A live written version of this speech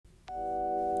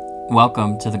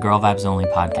Welcome to the Girl Vibes Only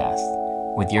podcast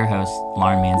with your host,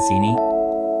 Lauren Mancini.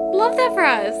 Love that for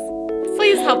us.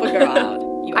 Please help a girl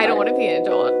out. I don't want to be an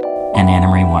adult. And Anna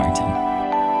Marie Warrington.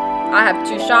 I have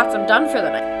 2 shots. I'm done for the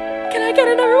night. Can I get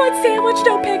a number 1 sandwich,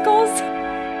 no pickles?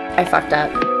 I fucked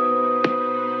up.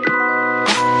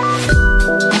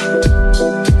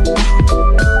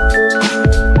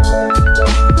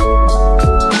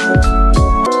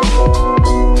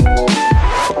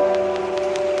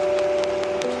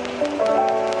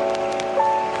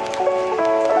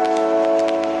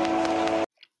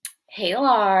 Hey,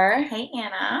 Lar. Hey,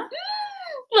 Anna.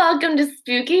 Welcome to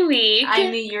Spooky Week.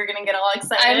 I knew you were going to get all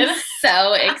excited. I'm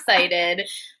so excited.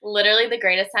 Literally the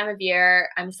greatest time of year.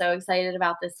 I'm so excited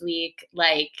about this week.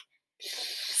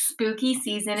 Spooky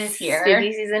season is here.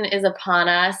 Spooky season is upon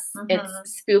us. Mhm.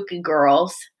 It's spooky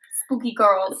girls. Spooky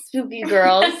girls. Spooky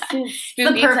girls. It's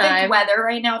Spooky the perfect time. weather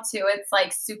right now, too. It's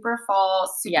like super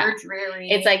fall, super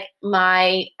dreary. It's like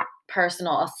my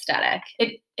personal aesthetic.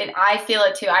 I feel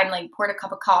it, too. I'm like poured a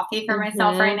cup of coffee for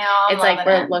myself right now. It's like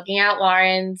we're looking out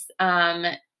Lauren's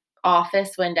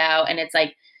office window, and it's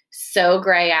like so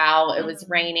gray out. It was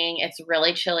raining. It's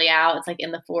really chilly out. It's like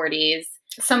in the 40s.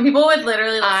 Some people would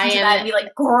literally listen to that and be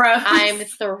like, gross. I'm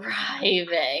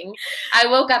thriving. I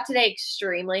woke up today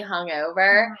extremely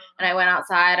hungover, and I went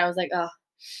outside. I was like, oh,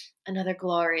 another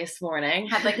glorious morning.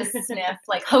 Had like a sniff,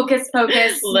 like hocus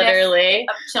pocus. Literally.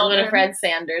 Of children. Winifred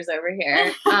Sanders over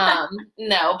here.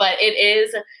 No, but it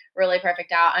is really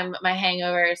perfect out. My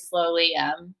hangover is slowly.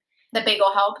 The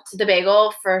bagel helped. The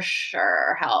bagel for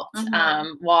sure helped.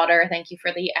 Water. Thank you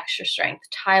for the extra strength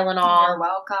Tylenol. You're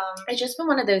welcome. It's just been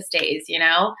one of those days, you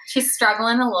know. She's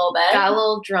struggling a little bit. Got a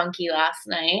little drunky last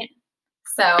night.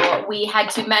 So we had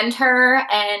to mend her,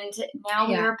 and now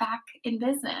we're back in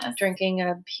business. Drinking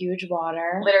a huge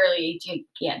water. Literally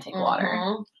gigantic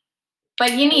water.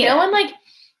 But you need it. When,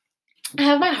 I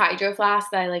have my hydro flask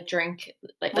that I drink.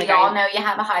 We all know you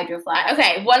have a hydro flask.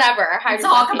 Okay, whatever. Hydro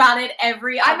Talk about it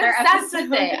every other episode. I'm obsessed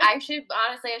with it. I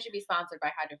should be sponsored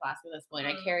by Hydro Flask at this point.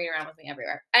 I carry it around with me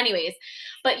everywhere. Anyways,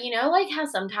 but you know, how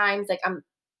sometimes I'm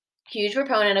huge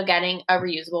proponent of getting a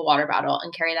reusable water bottle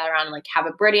and carry that around and have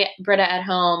a Brita at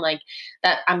home,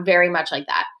 that. I'm very much like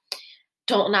that.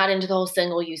 Not into the whole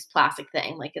single-use plastic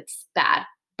thing. It's bad.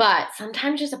 But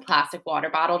sometimes just a plastic water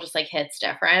bottle just hits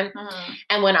different.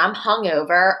 And when I'm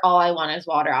hungover, all I want is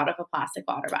water out of a plastic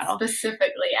water bottle.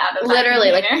 Specifically out of literally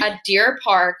a Deer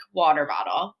Park water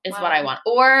bottle is what I want,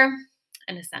 or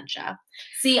an Essentia.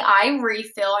 See, I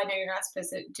refill. I know you're not supposed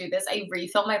to do this. I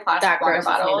refill my plastic water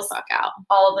bottles the fuck out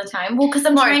all the time. Well, because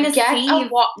I'm trying to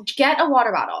save. Get a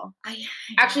water bottle.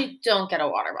 Actually, don't get a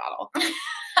water bottle.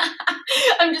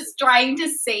 I'm just trying to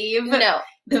save the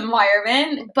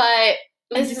environment, but.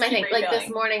 This is my thing. This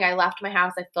morning, I left my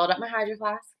house. I filled up my hydro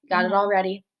flask, got it all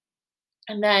ready.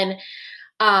 And then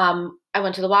I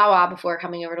went to the Wawa before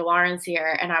coming over to Lauren's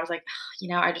here. And I was like,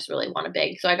 I just really want a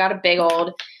big. So I got a big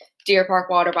old Deer Park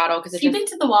water bottle. Because you've been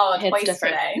to the Wawa twice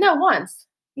today. No, once.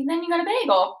 And then you got a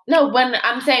bagel. No, when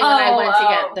I went to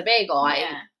get the bagel, I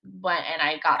went and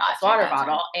I got this water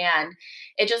bottle. And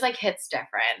it just hits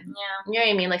different. Yeah. You know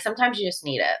what I mean? Sometimes you just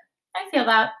need it. I feel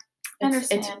that.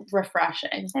 It's refreshing.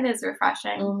 It is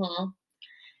refreshing.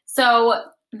 So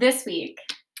this week,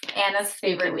 Anna's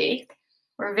favorite week.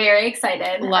 We're very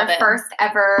excited. Love it. First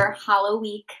ever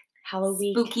Halloween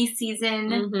Spooky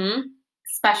season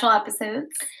special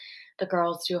episodes. The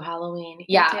girls do Halloween.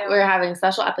 We're having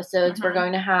special episodes. We're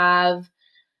going to have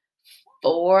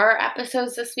 4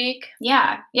 episodes this week.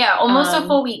 Yeah, almost a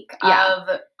full week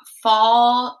of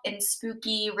fall and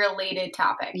spooky related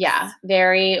topics. Yeah,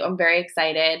 I'm very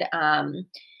excited.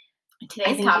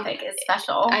 Today's topic is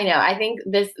special. I know. I think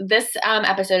this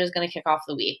episode is going to kick off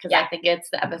the week because I think it's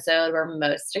the episode we're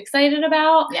most excited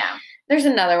about. Yeah. There's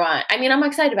another one. I mean, I'm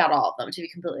excited about all of them, to be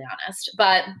completely honest.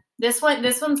 But this one's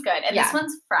good, and this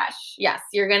one's fresh. Yes,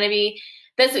 you're going to be.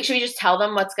 This week, should we just tell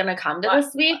them what's going to come to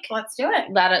this week? Let's do it.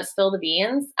 Let it spill the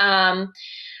beans.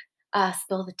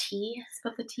 Spill the tea.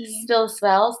 Spill the tea. Spill the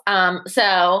spells.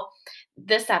 So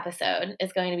this episode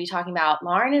is going to be talking about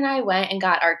Lauren and I went and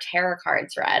got our tarot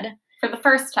cards read. For the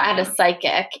first time. At a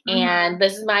psychic. And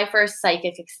this is my first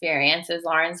psychic experience. It was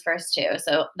Lauren's first too.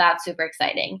 So that's super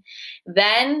exciting.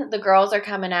 Then the girls are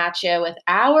coming at you with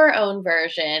our own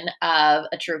version of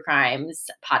a true crimes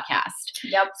podcast.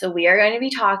 Yep. So we are going to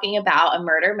be talking about a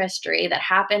murder mystery that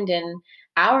happened in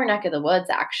our neck of the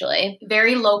woods, actually.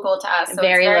 Very local to us. So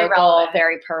very it's local, relevant.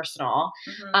 very personal.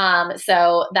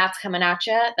 So that's coming at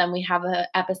you. Then we have an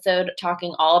episode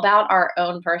talking all about our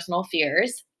own personal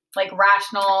fears. like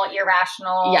rational,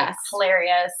 irrational, Yes.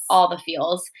 hilarious, all the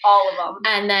feels. all of them.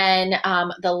 And then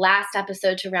the last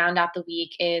episode to round out the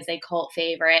week is a cult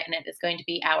favorite, and it is going to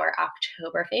be our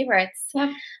October favorites. Yep.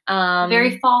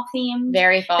 Very fall themed.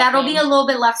 Very fall That'll themed. be a little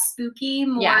bit less spooky,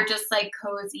 more Yeah. just like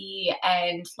cozy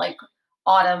and like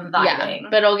autumn vibing. Yeah,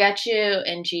 but it'll get you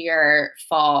into your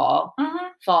fall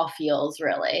Mhm. feels,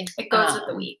 really. It goes with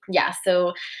the week. Yeah,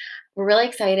 so we're really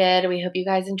excited. We hope you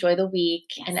guys enjoy the week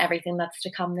and everything that's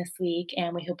to come this week,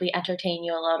 and we hope we entertain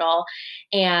you a little.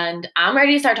 And I'm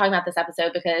ready to start talking about this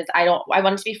episode because I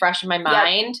want it to be fresh in my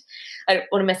mind. I don't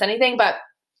want to miss anything, but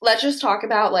let's just talk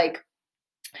about like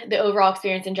the overall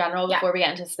experience in general before we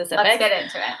get into specifics. Let's get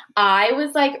into it. I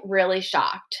was like really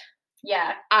shocked.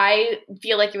 Yeah. I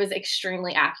feel like it was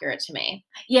extremely accurate to me.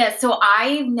 Yeah, so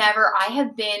I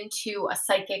have been to a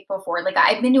psychic before. Like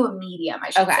I've been to a medium,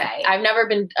 I should say. I've never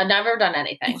done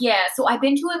anything. Yeah, so I've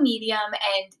been to a medium,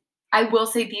 and I will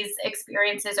say these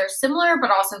experiences are similar but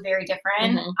also very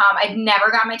different. I've never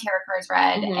got my tarot cards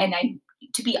read, and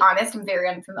to be honest, I'm very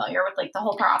unfamiliar with like the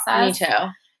whole process. Me too.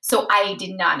 So I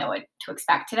did not know what to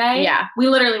expect today. Yeah. We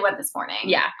literally went this morning.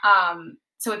 Yeah.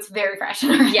 So it's very fresh in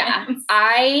our hands.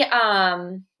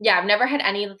 I've never had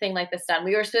anything like this done.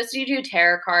 We were supposed to do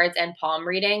tarot cards and palm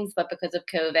readings, but because of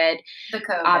COVID,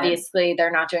 obviously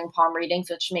they're not doing palm readings,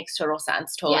 which makes total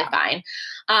sense. Totally fine.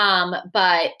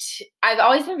 But I've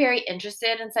always been very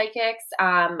interested in psychics.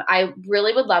 I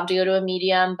really would love to go to a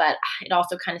medium, but it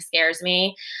also kind of scares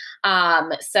me.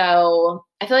 So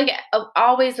I feel like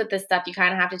always with this stuff, you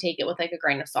kind of have to take it with like a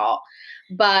grain of salt.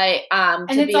 But and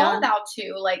it's all about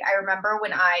too. Like I remember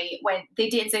when I went, they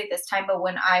didn't say it this time, but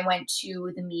when I went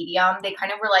to the medium, they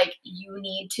kind of were like, "You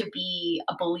need to be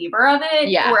a believer of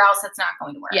it, or else it's not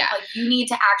going to work. Like you need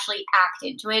to actually act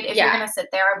into it. If you're gonna sit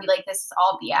there and be like, this is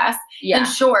all BS, then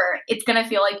sure, it's gonna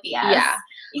feel like BS. Yeah,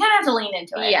 you kind of have to lean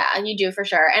into it. Yeah, you do for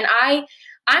sure. And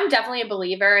I'm definitely a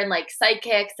believer in like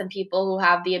psychics and people who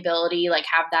have the ability, like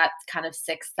have that kind of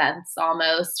sixth sense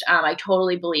almost. I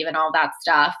totally believe in all that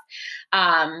stuff.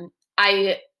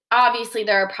 Obviously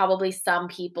there are probably some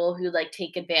people who like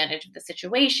take advantage of the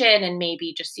situation and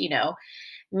maybe just,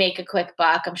 make a quick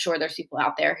buck. I'm sure there's people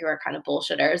out there who are kind of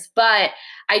bullshitters, but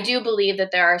I do believe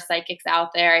that there are psychics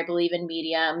out there. I believe in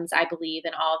mediums. I believe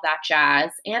in all of that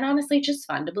jazz, and honestly, it's just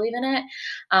fun to believe in it.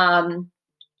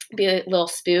 Be a little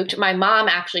spooked. My mom,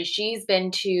 actually, she's been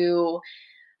to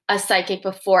a psychic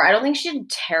before. I don't think she did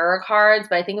tarot cards,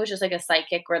 but I think it was just like a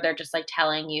psychic where they're just like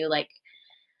telling you like,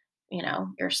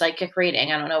 your psychic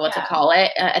reading. I don't know what to call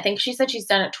it. I think she said she's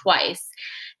done it twice.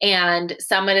 And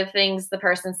some of the things the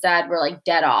person said were like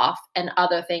dead off, and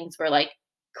other things were like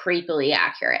creepily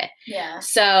accurate. Yeah.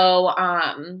 So,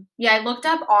 I looked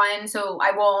up so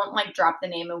I won't like drop the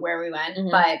name of where we went,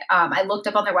 but I looked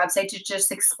up on their website to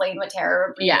just explain what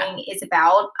tarot reading is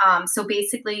about. So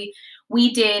basically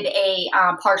we did a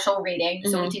partial reading,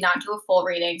 so we did not do a full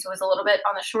reading. So it was a little bit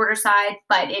on the shorter side,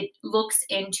 but it looks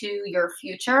into your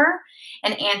future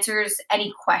and answers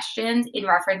any questions in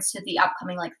reference to the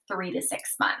upcoming like 3 to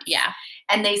 6 months. Yeah.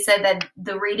 And they said that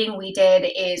the reading we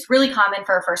did is really common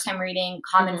for a first time reading,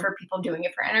 common for people doing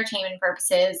it for entertainment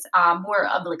purposes, more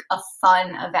of like a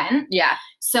fun event. Yeah.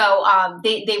 So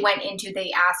they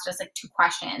asked us like 2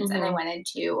 questions, and they went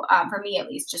into, for me at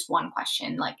least, just one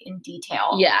question like in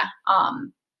detail. Yeah.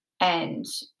 And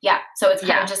so it's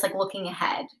kind of just like looking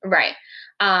ahead. Right.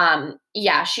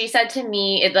 She said to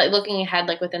me, like looking ahead,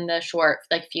 like within the short,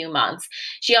 like few months,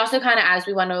 she also kind of, as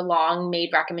we went along, made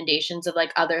recommendations of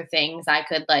like other things I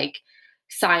could like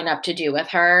sign up to do with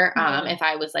her. If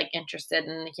I was like interested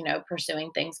in,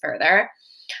 pursuing things further.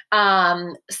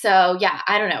 So yeah,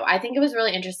 I don't know. I think it was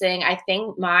really interesting. I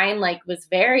think mine like was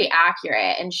very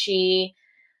accurate, and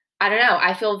I don't know.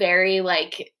 I feel very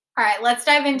like, all right, let's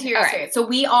dive into your experience. So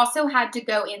we also had to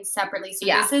go in separately. So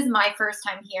this is my first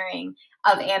time hearing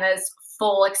of Anna's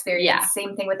full experience. Yeah.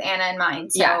 Same thing with Anna and mine.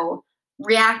 So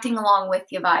reacting along with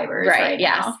the vibers right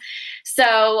now.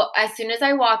 So as soon as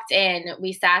I walked in,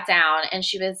 we sat down, and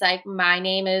she was like, "My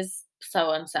name is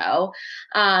so-and-so."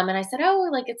 And I said, "Oh,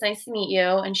 like, it's nice to meet you."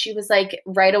 And she was like,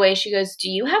 right away, she goes, "Do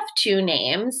you have 2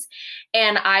 names?"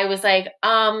 And I was like,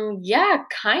 yeah,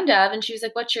 kind of. And she was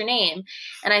like, "What's your name?"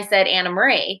 And I said, "Anna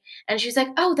Marie." And she was like,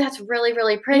 "Oh, that's really,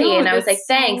 really pretty." Ew, and I was like,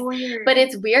 "Thanks." Weird. But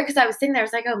it's weird because I was sitting there, I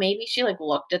was like, oh, maybe she like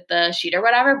looked at the sheet or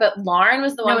whatever. But Lauren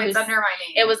was the one it's under my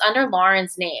name. It was under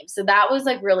Lauren's name. So that was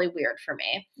like really weird for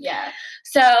me. Yeah.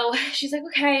 So she's like,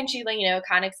 okay. And she like,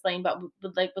 kind of explained what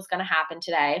like was going to happen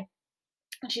today.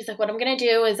 And she's like, what I'm going to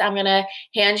do is I'm going to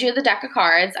hand you the deck of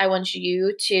cards. I want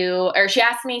you to, or she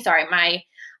asked me, sorry, my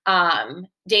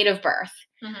date of birth.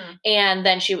 Mm-hmm. And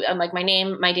then I'm like, my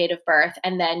name, my date of birth.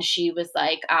 And then she was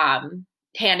like,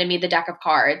 handed me the deck of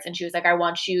cards, and she was like, I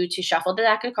want you to shuffle the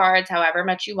deck of cards however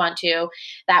much you want to.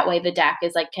 That way the deck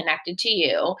is like connected to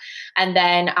you. And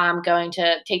then I'm going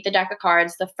to take the deck of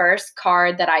cards. The first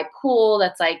card that I pull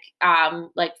that's like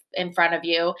in front of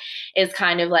you is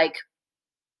kind of like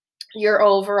your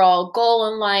overall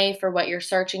goal in life, or what you're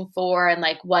searching for, and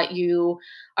like what you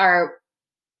are,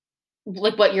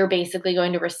 like what you're basically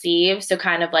going to receive. So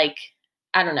kind of like,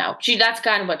 I don't know. That's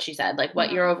kind of what she said, like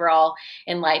what you're overall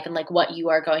in life, and like what you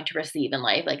are going to receive in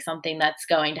life, like something that's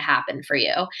going to happen for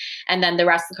you. And then the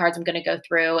rest of the cards I'm going to go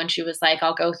through. And she was like,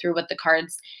 I'll go through what the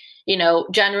cards,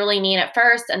 generally mean at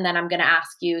first, and then I'm going to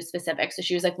ask you specifics. So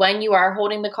she was like, when you are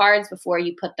holding the cards, before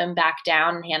you put them back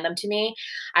down and hand them to me,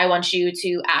 I want you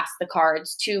to ask the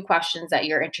cards 2 questions that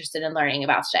you're interested in learning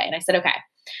about today. And I said, okay.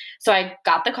 So I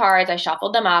got the cards, I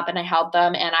shuffled them up, and I held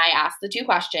them, and I asked the 2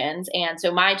 questions. And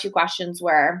so my 2 questions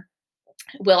were,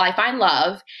 will I find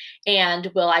love,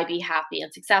 and will I be happy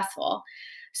and successful?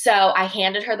 So I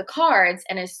handed her the cards,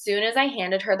 and as soon as I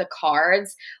handed her the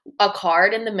cards, a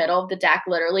card in the middle of the deck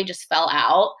literally just fell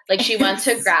out. Like she went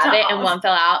to grab it and one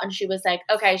fell out, and she was like,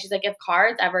 okay, she's like, if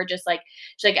cards ever just like,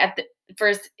 she's like, at the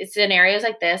first scenarios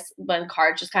like this, when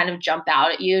cards just kind of jump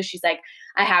out at you, she's like,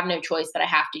 I have no choice, but I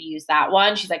have to use that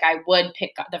one. She's like, I would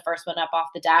pick the first one up off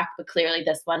the deck, but clearly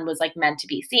this one was like meant to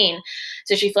be seen.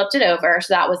 So she flipped it over.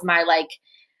 So that was my like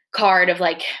card of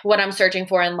like what I'm searching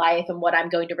for in life and what I'm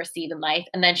going to receive in life.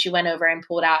 And then she went over and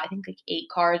pulled out, I think like 8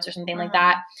 cards or something like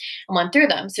that, and went through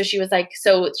them. So she was like,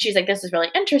 she's like, this is really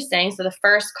interesting. So the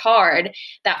first card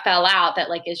that fell out that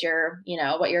like is your,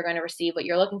 what you're going to receive, what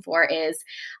you're looking for, is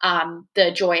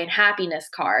the joy and happiness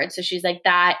card. So she's like,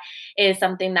 that is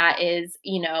something that is,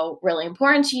 really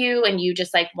important to you, and you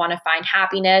just like want to find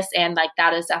happiness, and like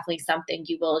that is definitely something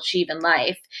you will achieve in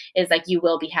life, is like you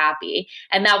will be happy.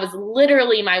 And that was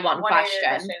literally my one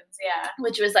question,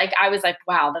 which was like, I was like,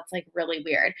 wow, that's like really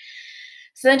weird.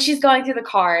 So then she's going through the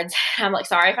cards. I'm like,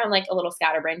 sorry if I'm like a little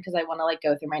scatterbrained, because I want to like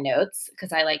go through my notes,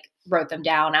 because I like wrote them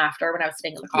down after when I was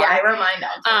sitting in the car. Yeah, I remind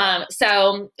them.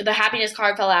 So the happiness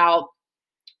card fell out.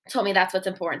 Told me that's what's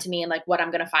important to me and like what I'm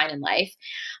going to find in life.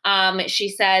 She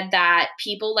said that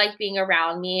people like being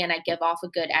around me, and I give off a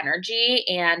good energy,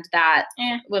 and that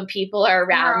when people are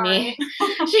around me,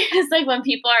 she was like, when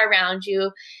people are around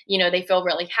you, they feel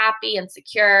really happy and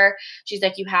secure. She's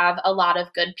like, you have a lot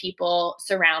of good people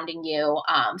surrounding you.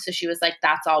 So she was like,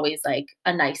 that's always like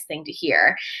a nice thing to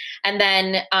hear. And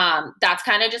then that's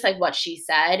kind of just like what she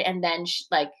said. And then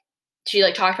she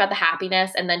talked about the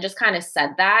happiness, and then just kind of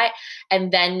said that,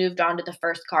 and then moved on to the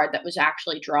first card that was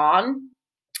actually drawn.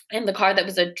 And the card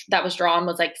that was drawn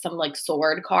was like some like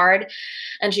sword card.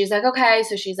 And she's like, okay.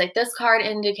 So she's like, this card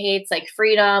indicates like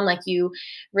freedom. Like you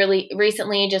really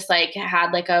recently just like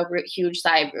had like a huge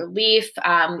sigh of relief.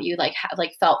 You like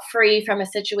felt free from a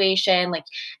situation, like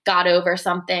got over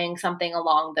something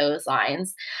along those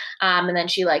lines. And then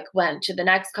she like went to the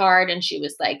next card, and she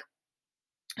was like,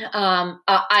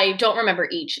 I don't remember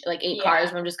each like 8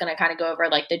 cards, but I'm just going to kind of go over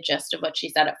like the gist of what she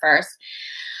said at first.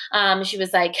 She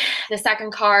was like, the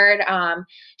second card,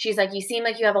 she's like, you seem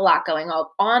like you have a lot going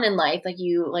on in life. Like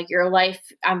your life,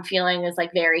 I'm feeling is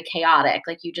like very chaotic.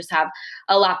 Like you just have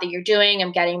a lot that you're doing.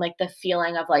 I'm getting like the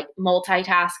feeling of like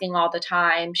multitasking all the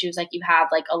time. She was like, you have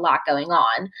like a lot going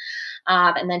on.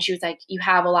 And then she was like, you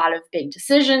have a lot of big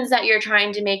decisions that you're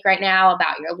trying to make right now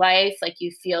about your life. Like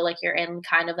you feel like you're in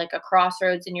kind of like a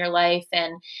crossroads in your life.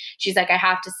 And she's like, I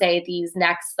have to say these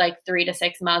next like 3 to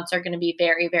 6 months are going to be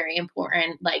very, very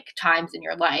important like times in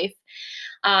your life.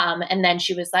 And then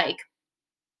she was like,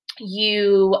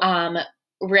 you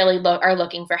really are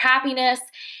looking for happiness,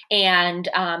 and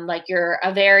like you're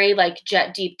a very like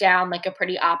deep down like a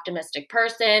pretty optimistic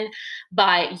person,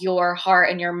 but your heart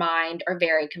and your mind are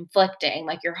very conflicting.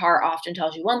 Like your heart often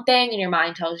tells you one thing and your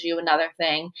mind tells you another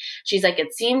thing. She's like,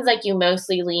 it seems like you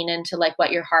mostly lean into like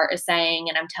what your heart is saying,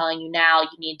 and I'm telling you now,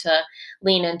 you need to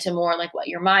lean into more like what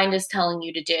your mind is telling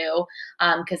you to do,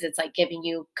 because it's like giving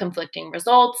you conflicting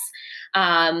results.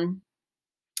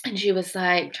 And she was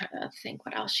like, I'm trying to think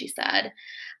what else she said.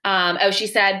 She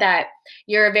said that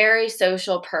you're a very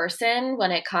social person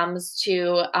when it comes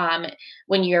to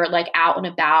when you're like out and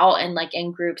about and like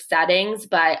in group settings,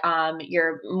 but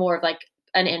you're more of like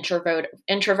an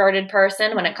introverted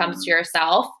person when it comes to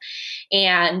yourself.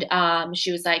 And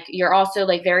she was like, you're also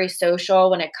like very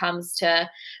social when it comes to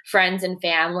friends and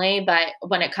family, but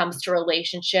when it comes to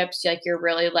relationships, like you're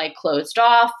really like closed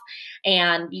off.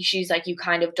 And she's like, you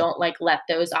kind of don't like let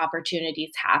those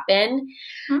opportunities happen.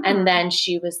 Mm-hmm. And then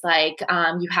she was like,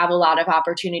 you have a lot of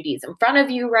opportunities in front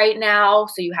of you right now.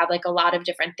 So you have like a lot of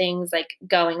different things like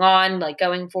going on, like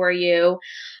going for you.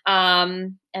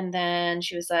 And then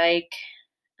she was like,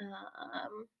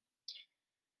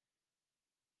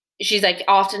 she's like,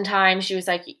 oftentimes she was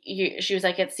like,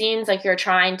 it seems like you're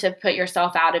trying to put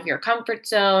yourself out of your comfort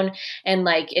zone. And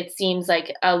like, it seems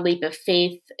like a leap of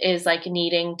faith is like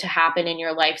needing to happen in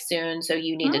your life soon. So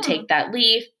you need to take that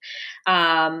leap.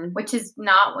 Which is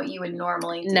not what you would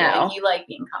normally do. No. Like, you like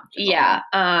being comfortable. Yeah.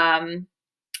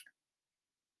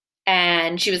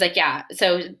 And she was like, yeah.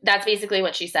 So that's basically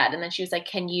what she said. And then she was like,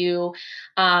 can you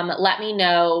let me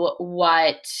know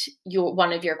what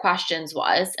one of your questions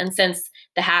was? And since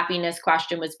the happiness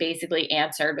question was basically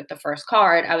answered with the first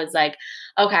card, I was like,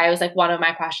 okay. I was like, one of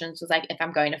my questions was like, if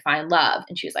I'm going to find love.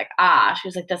 And she was like, she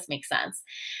was like, this makes sense.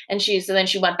 And so then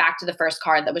she went back to the first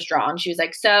card that was drawn. She was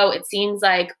like, so it seems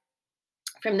like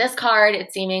from this card,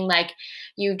 it's seeming like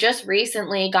you've just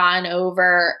recently gone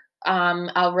over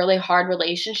a really hard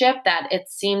relationship that it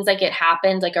seems like it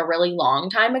happened like a really long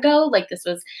time ago. Like this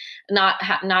was not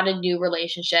a new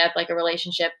relationship, like a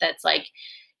relationship that's like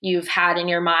you've had in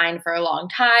your mind for a long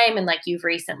time. And like you've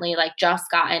recently like just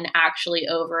gotten actually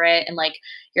over it. And like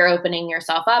you're opening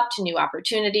yourself up to new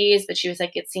opportunities. But she was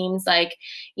like, it seems like,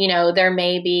 there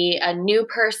may be a new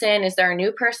person. Is there a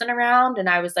new person around? And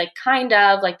I was like, kind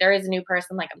of, like there is a new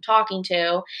person like I'm talking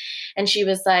to. And she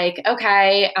was like,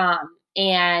 okay.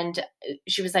 And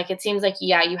she was like, it seems like,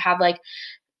 yeah, you have like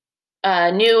a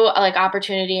new like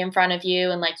opportunity in front of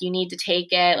you and like you need to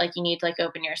take it, like you need to like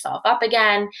open yourself up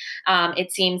again.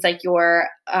 It seems like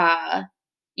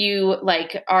you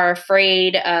like are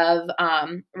afraid of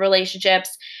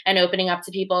relationships and opening up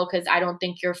to people because I don't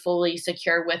think you're fully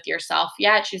secure with yourself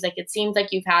yet. She was like, it seems like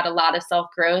you've had a lot of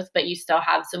self-growth, but you still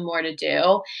have some more to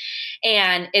do.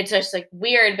 And it's just like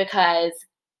weird because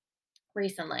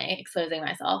recently, exposing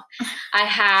myself, I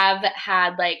have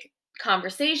had like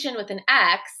conversation with an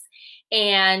ex.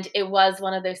 And it was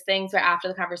one of those things where after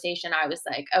the conversation, I was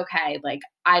like, okay, like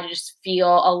I just feel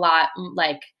a lot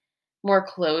like more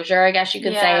closure, I guess you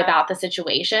could say, about the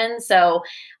situation. So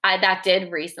that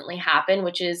did recently happen,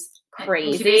 which is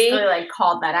crazy. She basically like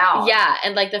called that out. Yeah.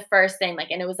 And like the first thing, like,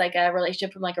 and it was like a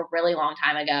relationship from like a really long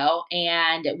time ago.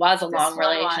 And it was a long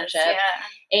relationship.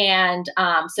 And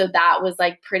so that was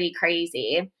like pretty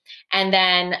crazy. And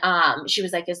then she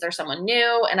was like, is there someone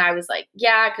new? And I was like,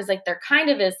 yeah, because like there kind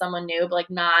of is someone new, but like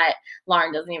not,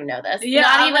 Lauren doesn't even know this. Yeah,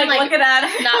 not even like looking at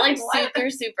it. Not like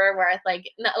super worth, like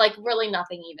not, like really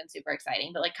nothing even super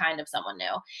exciting, but like kind of someone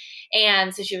new.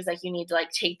 And so she was like, you need to like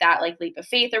take that like leap of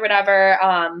faith or whatever.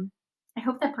 I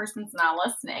hope that person's not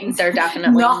listening. They're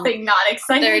definitely nothing not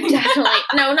exciting. They're definitely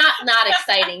not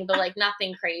exciting, but like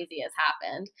nothing crazy has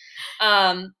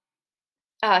happened.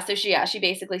 So she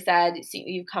basically said, so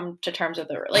you come to terms with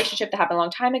the relationship that happened a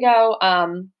long time ago.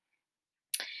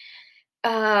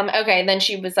 Okay. Then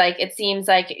she was like, it seems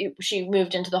like she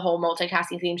moved into the whole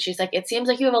multitasking theme. She's like, it seems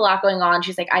like you have a lot going on.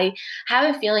 She's like, I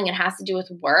have a feeling it has to do with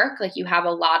work. Like you have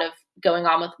a lot of going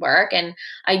on with work. And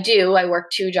I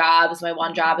work 2 jobs. My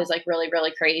one job is like really,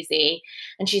 really crazy.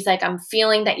 And she's like, I'm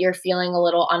feeling that you're feeling a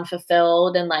little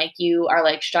unfulfilled and like you are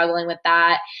like struggling with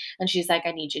that. And she's like,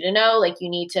 I need you to know, like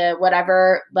you need to,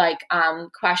 whatever like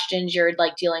questions you're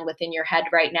like dealing with in your head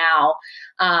right now.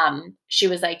 She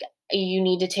was like, you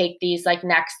need to take these like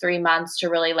next 3 months to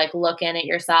really like look in at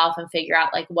yourself and figure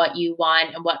out like what you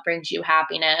want and what brings you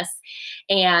happiness,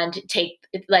 and take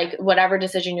like whatever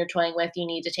decision you're toying with, you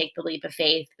need to take the leap of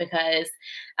faith because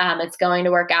it's going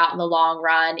to work out in the long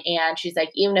run. And she's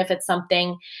like, even if it's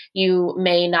something you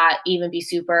may not even be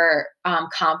super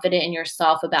confident in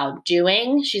yourself about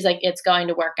doing, she's like, it's going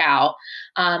to work out.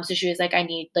 So she was like,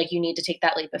 you need to take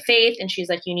that leap of faith. And she's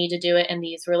like, you need to do it in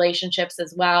these relationships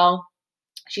as well.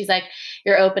 She's like,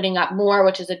 you're opening up more,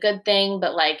 which is a good thing,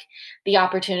 but like the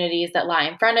opportunities that lie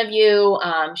in front of you,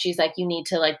 she's like, you need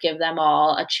to like give them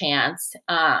all a chance,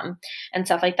 and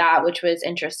stuff like that, which was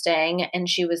interesting. And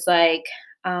she was like,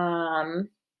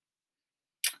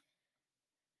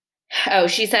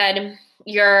 she said,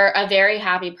 you're a very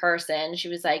happy person. She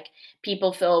was like,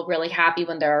 people feel really happy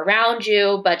when they're around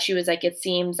you, but she was like, it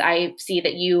seems I see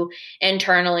that you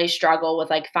internally struggle with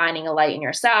like finding a light in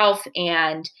yourself.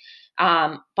 And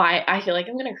I feel like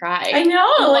I'm gonna cry. I know.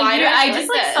 Why like I just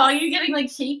like saw you getting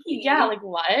like shaky. Yeah, like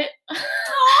what? She's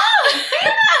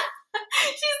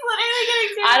literally getting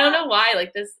shaky. I don't know why.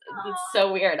 Like this, it's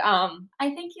so weird. I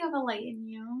think you have a light in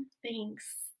you. Thanks.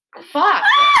 Fuck.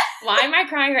 Why am I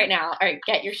crying right now? All right,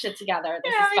 get your shit together.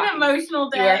 This is having an emotional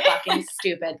day. You are fucking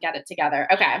stupid. Get it together.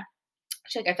 Okay.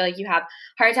 She's like, I feel like you have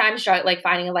hard times like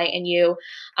finding a light in you,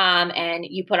 and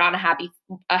you put on a happy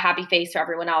face for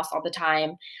everyone else all the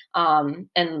time,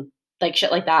 and like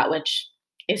shit like that, which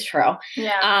is true.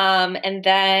 Yeah. And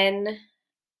then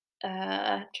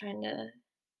I'm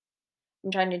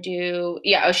trying to do,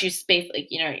 yeah, oh, she's basically,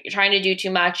 you're trying to do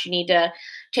too much. You need to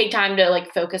take time to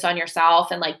like focus on yourself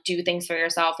and like do things for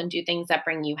yourself and do things that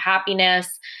bring you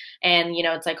happiness. And,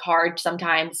 it's like hard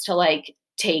sometimes to like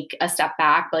take a step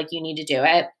back, but like you need to do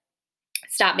it.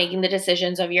 Stop making the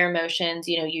decisions of your emotions,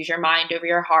 use your mind over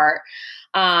your heart.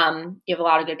 You have a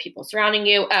lot of good people surrounding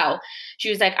you. Oh, she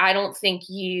was like, I don't think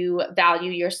you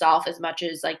value yourself as much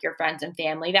as like your friends and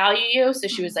family value you. So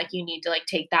she was like, you need to like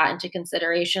take that into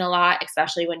consideration a lot,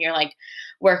 especially when you're like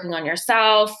working on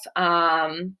yourself.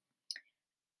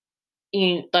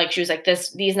 She was like,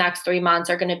 these next 3 months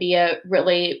are going to be a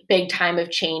really big time of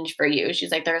change for you.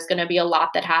 She's like, there's going to be a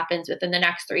lot that happens within the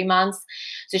next 3 months.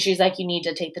 So she's like, you need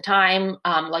to take the time,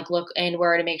 like look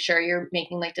inward and make sure you're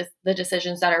making like the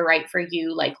decisions that are right for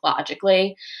you, like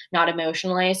logically, not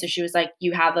emotionally. So she was like,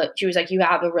 you have a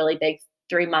really big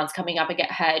 3 months coming up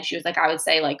ahead. She was like, I would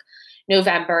say like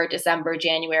November, December,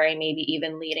 January, maybe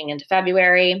even leading into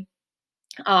February.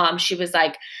 She was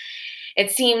like, it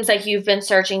seems like you've been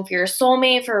searching for your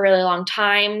soulmate for a really long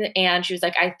time. And she was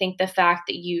like, I think the fact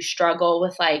that you struggle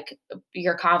with like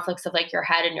your conflicts of like your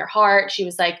head and your heart, she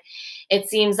was like, it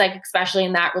seems like, especially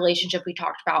in that relationship we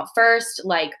talked about first,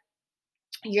 like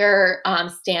your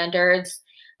standards,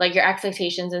 like your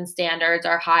expectations and standards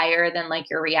are higher than like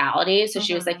your reality. So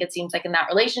she was like, it seems like in that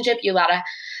relationship, you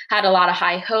had a lot of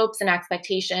high hopes and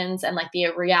expectations, and like the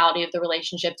reality of the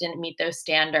relationship didn't meet those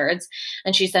standards.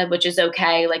 And she said, which is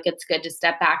okay. Like, it's good to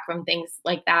step back from things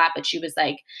like that. But she was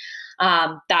like,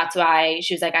 that's why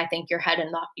she was like, I think your head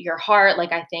and your heart,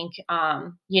 like, I think,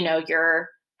 your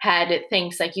head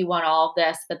thinks like you want all of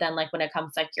this, but then like when it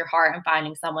comes to like your heart and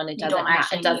finding someone, it doesn't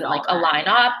like align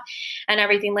up and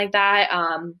everything like that.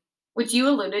 Which you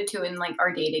alluded to in like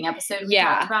our dating episode we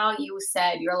talked about. You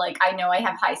said you're like, I know I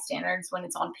have high standards when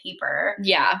it's on paper.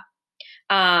 Yeah.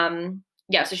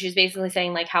 So she was basically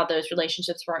saying like how those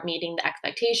relationships weren't meeting the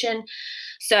expectation.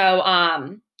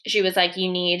 So she was like,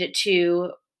 you need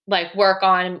to like work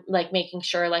on like making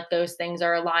sure like those things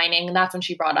are aligning. And that's when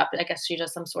she brought up, I guess she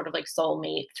does some sort of like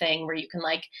soulmate thing where you can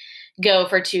like go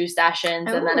for 2 sessions.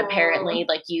 And then apparently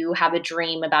like you have a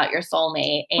dream about your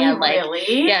soulmate. And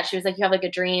yeah, she was like, you have like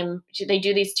a dream. They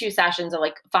do these 2 sessions of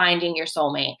like finding your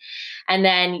soulmate, and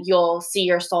then you'll see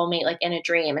your soulmate like in a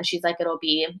dream. And she's like, it'll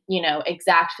be,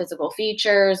 exact physical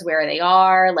features, where they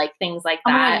are, like things like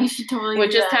that. You should totally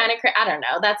which is kind of I don't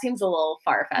know. That seems a little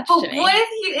far-fetched to me. What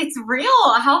if it's real?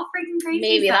 How freaking crazy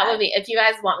Maybe is that? That would be, if you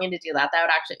guys want me to do that, that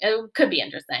would actually, it could be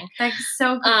interesting. That's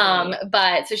so cool.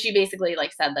 But so she basically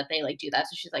like said that they like do that.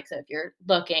 So she's like, so if you're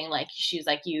looking, like, she's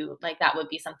like, you like, that would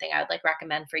be something I would like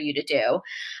recommend for you to do.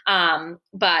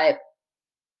 But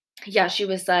yeah, she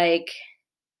was like,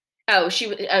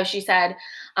 she said,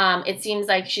 it seems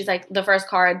like, she's like, the first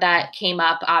card that came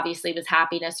up obviously was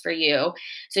happiness for you.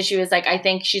 So she was like, I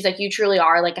think, she's like, you truly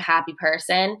are like a happy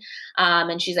person.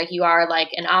 And she's like, you are like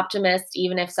an optimist,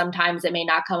 even if sometimes it may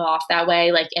not come off that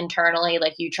way, like internally,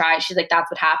 like you try. She's like,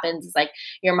 that's what happens. It's like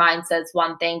your mind says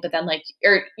one thing, but then like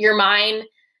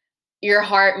your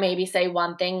heart maybe say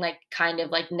one thing, like kind of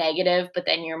like negative, but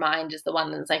then your mind is the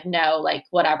one that's like, no, like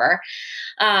whatever.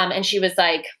 And she was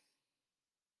like,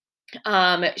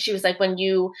 when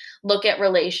you look at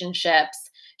relationships,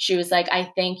 she was like,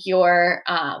 I think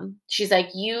she's like,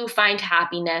 you find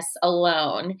happiness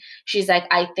alone. She's like,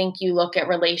 I think you look at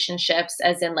relationships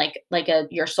as in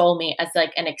your soulmate as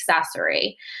like an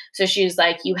accessory. So she's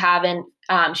like, you haven't,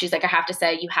 she's like, I have to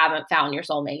say, you haven't found your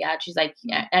soulmate yet. She's like,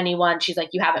 she's like,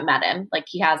 you haven't met him. Like,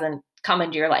 he hasn't come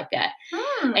into your life yet.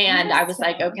 And I was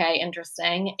like, okay,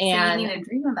 interesting. And so you need to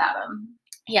dream about him.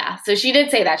 Yeah. So she did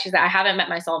say that. She's like, I haven't met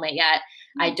my soulmate yet.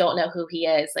 I don't know who he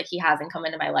is. Like, he hasn't come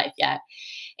into my life yet.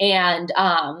 And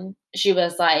she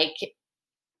was like,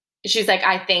 she's like,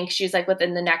 I think, she's like,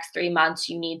 within the next 3 months,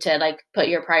 you need to like put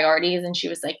your priorities. And she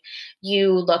was like,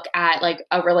 you look at like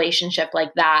a relationship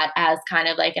like that as kind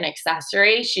of like an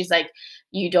accessory. She's like,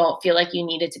 you don't feel like you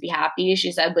need it to be happy.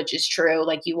 She said, which is true.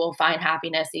 Like, you will find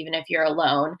happiness even if you're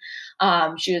alone.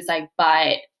 She was like,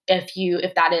 but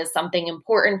if that is something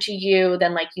important to you,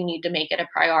 then like you need to make it a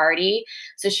priority.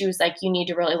 So she was like, you need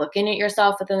to really look in at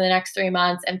yourself within the next 3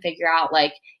 months and figure out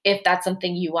like if that's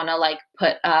something you want to like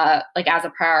put like as a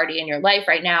priority in your life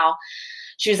right now.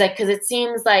 She was like, because it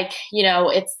seems like,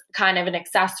 it's kind of an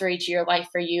accessory to your life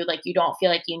for you. Like, you don't feel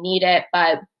like you need it,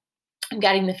 but I'm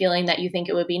getting the feeling that you think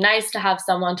it would be nice to have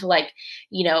someone to like,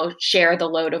 share the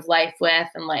load of life with,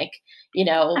 and like, you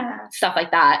know, stuff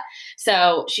like that.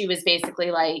 So she was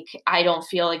basically like, I don't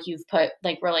feel like you've put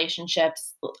like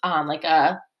relationships, like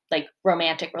a like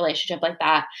romantic relationship like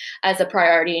that as a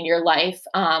priority in your life.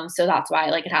 So that's why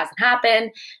like it hasn't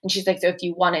happened. And she's like, so if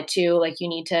you wanted to, like, you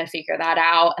need to figure that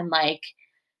out. And like,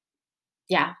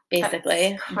 yeah,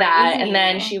 basically that. And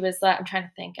then she was like, I'm trying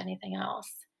to think anything else.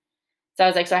 So I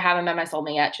was like, so I haven't met my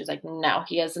soulmate yet. She was like, no,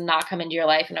 he has not come into your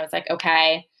life. And I was like,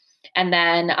 okay. And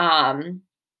then,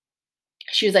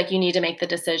 she was like, you need to make the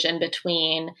decision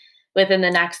within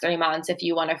the next 3 months if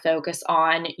you want to focus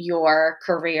on your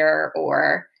career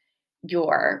or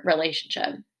your relationship.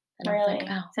 And really? I was like,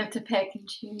 oh. So I have to pick and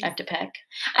choose. I have to pick.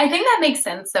 I think that makes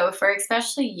sense, though, for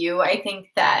especially you. I think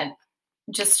that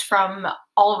just from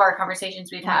all of our conversations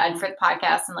we've had for the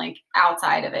podcast and like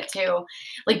outside of it too,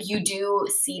 like you do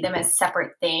see them as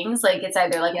separate things. Like it's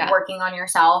either like working on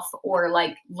yourself or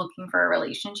like looking for a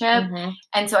relationship.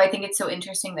 And so I think it's so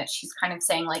interesting that she's kind of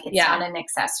saying like it's not an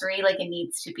accessory, like it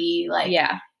needs to be like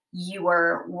you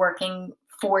are working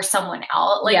for someone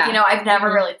else. Like, you know, I've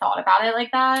never really thought about it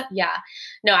like that. Yeah.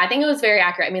 No, I think it was very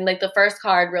accurate. I mean, like the first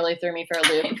card really threw me for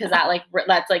a loop because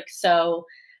that's like so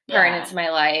pertinent to my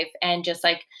life, and just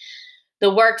like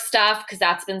the work stuff, because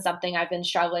that's been something I've been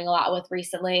struggling a lot with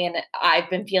recently, and I've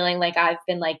been feeling like I've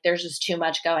been like there's just too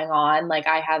much going on, like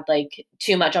I have like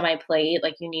too much on my plate,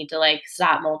 like you need to like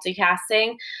stop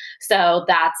multicasting. So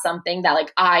that's something that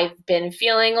like I've been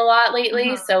feeling a lot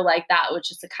lately. So like that was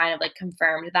just kind of like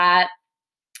confirmed that.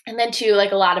 And then too,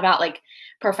 like a lot about like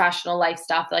professional life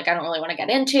stuff that, like I don't really want to get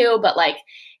into, but like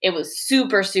it was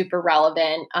super, super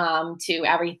relevant to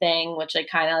everything, which like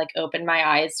kind of like opened my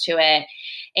eyes to it.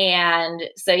 And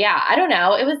so, yeah, I don't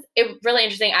know. It was really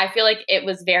interesting. I feel like it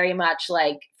was very much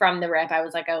like from the rip, I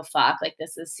was like, oh, fuck, like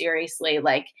this is seriously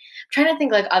like, I'm trying to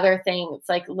think like other things,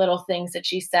 like little things that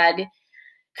she said.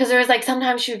 Cause there was like,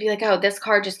 sometimes she would be like, oh, this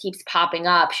card just keeps popping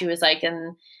up. She was like,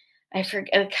 and I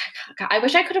forget. I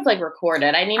wish I could have like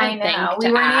recorded. I didn't even think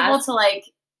we weren't able to like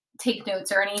take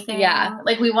notes or anything. Yeah,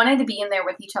 like we wanted to be in there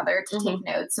with each other to take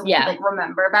notes so we could like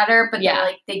remember better. But then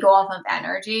like they go off of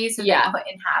energy, so they couldn't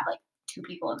have like 2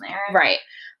 people in there. Right.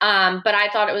 But I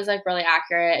thought it was like really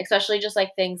accurate, especially just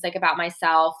like things like about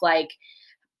myself, like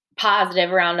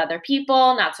positive around other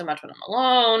people, not so much when I'm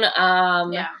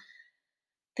alone.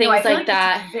 Things like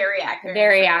that. Very accurate.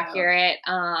 Very accurate.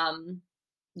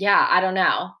 Yeah, I don't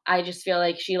know. I just feel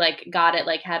like she like got it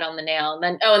like head on the nail.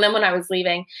 And then when I was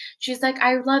leaving, she's like,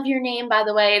 I love your name, by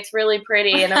the way. It's really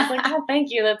pretty. And I was like, oh,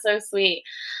 thank you. That's so sweet.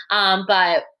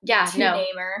 But yeah,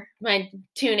 Two-namer. My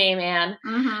 2-name man.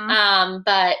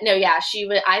 But no, yeah, she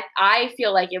would, I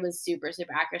feel like it was super,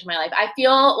 super accurate to my life. I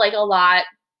feel like a lot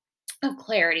of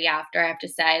clarity after, I have to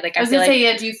say. Like I was gonna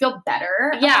say, do you feel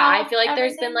better? Yeah, I feel like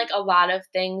there's been like a lot of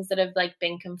things that have like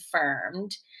been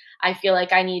confirmed. I feel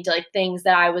like I need to like things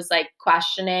that I was like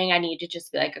questioning. I need to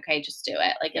just be like, okay, just do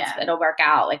it. Like it'll work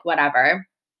out, like whatever.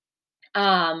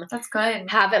 That's good.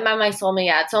 Haven't met my soulmate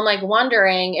yet. So I'm like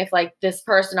wondering if like this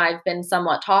person I've been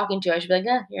somewhat talking to, I should be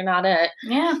like, you're not it.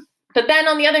 Yeah. But then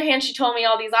on the other hand, she told me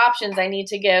all these options I need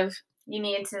to give. You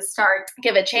need to start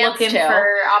give a chance looking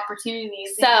for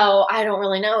opportunities. So I don't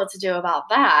really know what to do about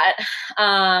that.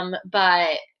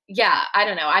 But yeah, I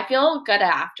don't know. I feel good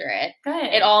after it.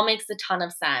 Good. It all makes a ton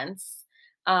of sense.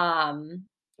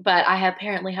 But I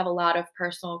apparently have a lot of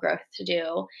personal growth to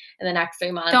do in the next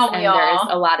 3 months. Don't we all?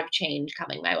 There's a lot of change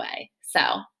coming my way. So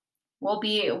we'll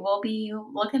be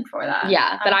looking for that.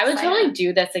 Yeah. But I would totally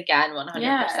do this again 100%.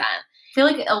 Yeah. I feel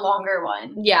like a longer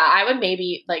one. Yeah, I would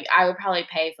I would probably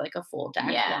pay for like a full deck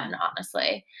one,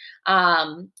 honestly.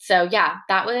 So yeah,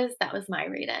 that was my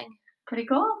reading. Pretty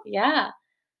cool. Yeah.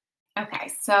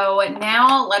 Okay, so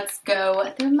now let's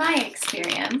go through my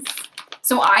experience.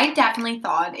 So I definitely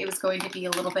thought it was going to be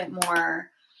a little bit more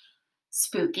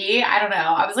spooky. I don't know.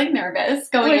 I was like nervous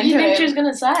going into it. What did you think she was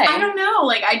gonna say? I don't know.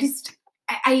 Like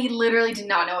I literally did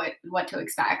not know what to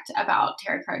expect about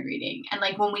tarot card reading. And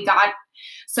like when we got,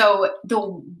 so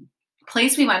the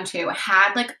place we went to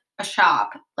had like a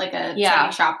shop, like a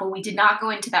tiny shop, but we did not go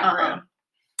into that room.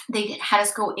 They had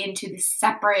us go into the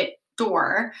separate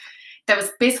door that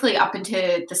was basically up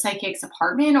into the psychic's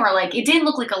apartment, or like it didn't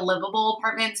look like a livable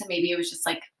apartment, so maybe it was just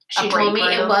like she told me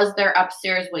it was their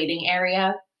upstairs waiting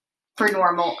area for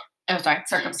normal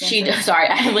circumstances.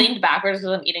 I leaned backwards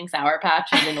because I'm eating Sour Patch.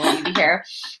 I didn't want you to hear.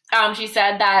 She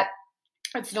said that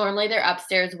it's normally their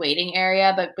upstairs waiting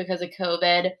area, but because of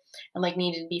COVID and like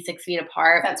needed to be 6 feet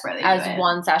apart, that's where they as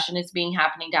one session is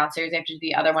happening downstairs, they have to do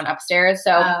the other one upstairs.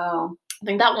 So I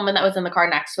think that woman that was in the car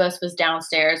next to us was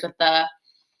downstairs with the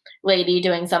lady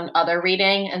doing some other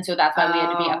reading, and so that's why we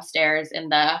had to be upstairs in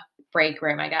the break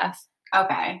room, I guess.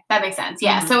 Okay, that makes sense.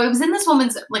 Yeah, so it was in this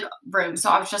woman's like room. So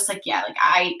I was just like, yeah, like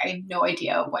I have no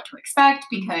idea what to expect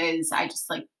because I just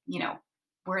like,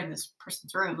 we're in this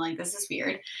person's room. Like this is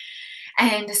weird.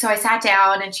 And so I sat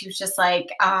down and she was just like,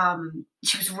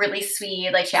 she was really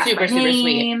sweet. Like she asked my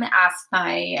name, asked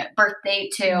my birth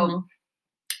date too.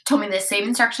 Told me the same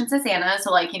instructions as Anna.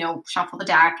 So like, shuffle the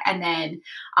deck and then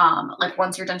like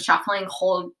once you're done shuffling,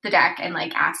 hold the deck and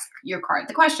like ask your card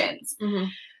the questions.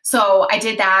 So I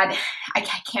did that. I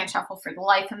can't shuffle for the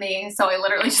life of me. So I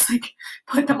literally just like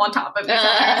put them on top of each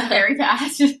other very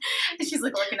fast. And she's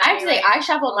like looking at me. Actually, I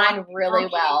shuffled mine really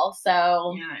well.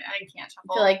 So yeah, I can't shuffle.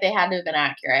 I feel like they had to have been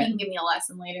accurate. You can give me a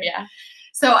lesson later. Yeah.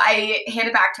 So I handed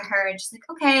it back to her and she's like,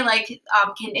 okay, like,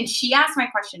 and she asked my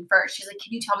question first. She's like,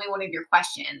 can you tell me one of your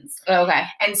questions? Okay.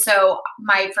 And so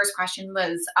my first question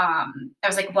was, I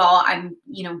was like, well, I'm,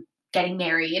 getting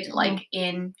married like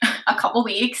in a couple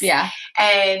weeks. Yeah.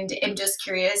 And I'm just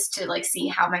curious to like see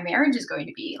how my marriage is going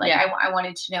to be. Like I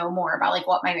wanted to know more about like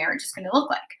what my marriage is going to look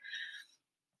like.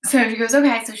 So she goes,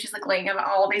 okay. So she's like laying out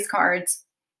all these cards.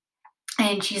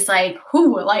 And she's like,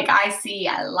 "Whoo! Like I see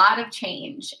a lot of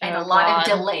change and a lot of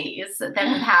delays that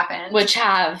have happened, which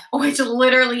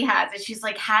literally has." And she's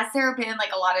like, "Has there been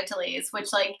like a lot of delays?"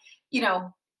 Which, like,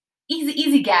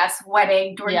 easy guess,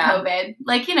 wedding during COVID,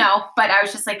 like But I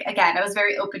was just like, again, I was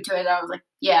very open to it. I was like,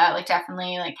 yeah, like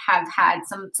definitely, like have had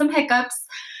some hiccups.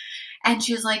 And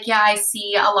she was like, yeah, I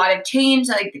see a lot of change,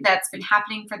 like that's been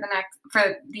happening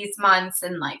for these months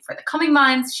and like for the coming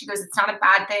months. She goes, it's not a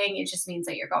bad thing. It just means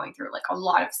that you're going through like a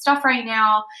lot of stuff right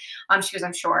now. She goes,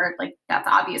 I'm sure like that's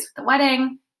obvious with the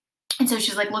wedding. And so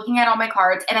she's like looking at all my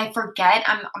cards and I forget,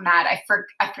 I'm mad.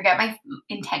 I forget my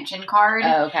intention card.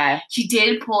 Oh, okay. She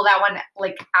did pull that one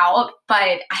like out,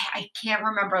 but I can't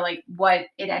remember like what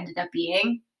it ended up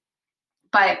being.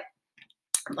 But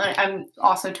I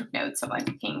also took notes, so I'm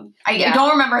thinking I don't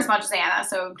remember as much as Anna.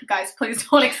 So guys, please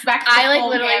don't expect. I like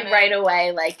literally gamut. Right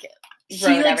away, like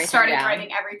she like started writing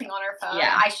everything on her phone.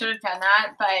 Yeah, I should have done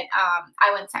that, but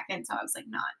I went second, so I was like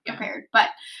not prepared. But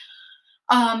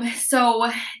so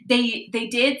they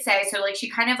did say so. Like she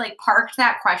kind of like parked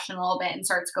that question a little bit and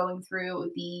starts going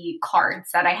through the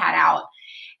cards that I had out.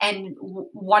 And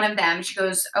one of them, she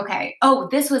goes, okay, oh,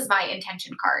 this was my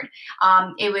intention card.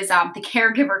 It was the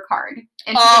caregiver card.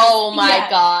 And my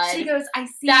God. She goes, I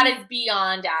see. That is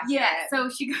beyond accurate. Yeah. So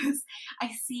she goes, I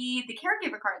see the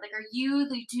caregiver card. Like, do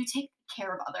you take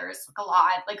care of others like a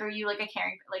lot? Like, are you like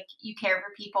you care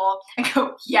for people? I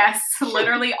go, yes,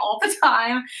 literally all the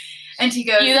time. And she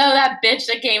goes, that bitch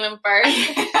that came in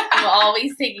first. I'm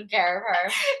always taking care of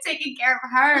her. Taking care of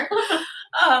her.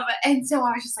 And so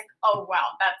I was just like, oh wow,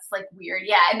 that's like weird.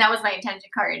 Yeah. And that was my intention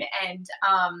card. And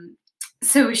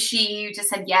so she just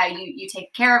said, yeah, you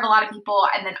take care of a lot of people.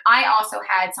 And then I also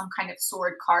had some kind of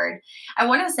sword card. I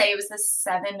want to say it was the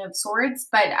 7 of Swords,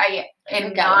 but I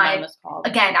am not,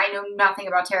 again, I know nothing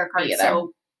about tarot cards,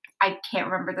 so I can't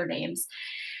remember their names.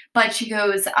 But she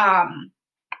goes,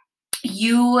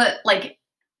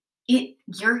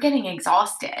 you're getting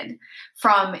exhausted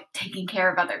from taking care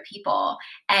of other people.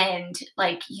 And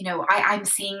like, I'm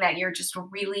seeing that you're just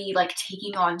really like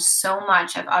taking on so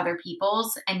much of other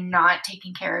people's and not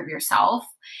taking care of yourself.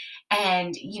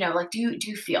 And, like, do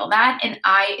you feel that? And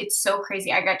it's so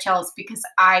crazy. I got chills because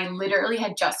I literally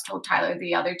had just told Tyler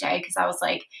the other day, because I was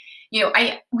like,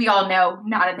 we all know,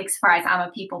 not a big surprise, I'm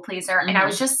a people pleaser. Mm-hmm. And I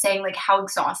was just saying like how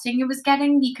exhausting it was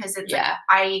getting, because it's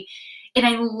like,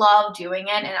 I love doing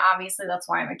it. And obviously that's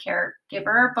why I'm a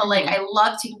caregiver, but like, I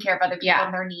love taking care of other people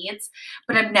and their needs,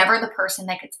 but I'm never the person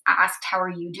that gets asked, how are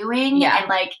you doing? Yeah. And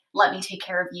like, let me take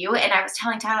care of you. And I was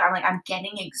telling Tyler, I'm like, I'm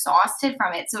getting exhausted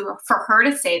from it. So for her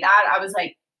to say that, I was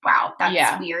like, wow,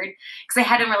 that's weird. Cause I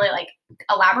hadn't really like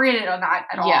elaborated on that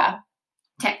at all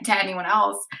to anyone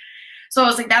else. So I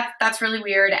was like, that's really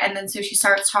weird. And then so she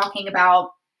starts talking about,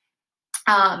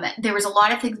 there was a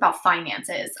lot of things about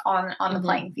finances on the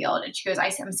playing field. And she goes,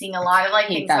 I'm seeing a lot of like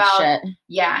things about shit.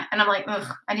 Yeah. And I'm like,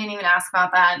 ugh, I didn't even ask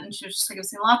about that. And she was just like, I've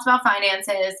seen lots about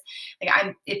finances.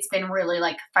 Like it's been really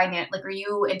like like, are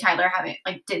you and Tyler having,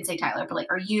 like, didn't say Tyler, but like,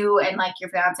 are you and like your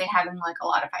fiance having like a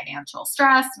lot of financial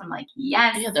stress? And I'm like,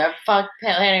 yes. Yeah, they're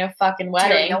planning a fucking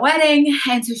wedding. Doing a wedding.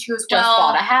 And so she goes, just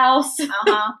bought a house.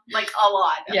 Like a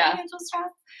lot of financial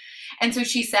stress. And so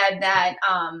she said that,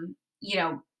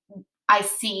 I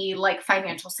see like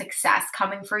financial success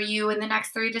coming for you in the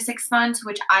next 3 to 6 months,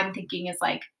 which I'm thinking is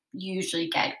like, you usually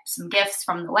get some gifts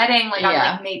from the wedding. Like, I'm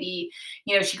like, maybe,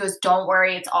 she goes, don't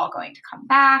worry, it's all going to come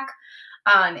back.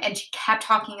 And she kept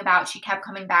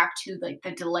coming back to like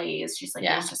the delays. She's like,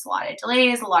 there's just a lot of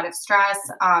delays, a lot of stress.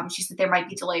 She said there might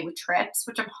be delay with trips,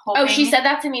 which I'm hoping. Oh, she said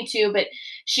that to me too, but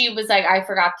she was like, I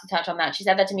forgot to touch on that. She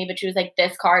said that to me, but she was like,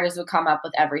 this card would come up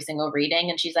with every single reading.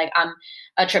 And she's like, I'm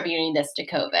attributing this to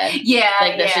COVID. Yeah.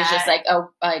 Like this is just like, oh,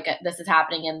 like this is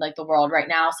happening in like the world right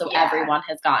now. So everyone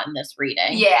has gotten this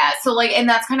reading. Yeah. So like, and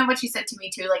that's kind of what she said to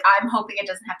me too. Like, I'm hoping it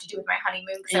doesn't have to do with my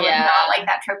honeymoon because I would not like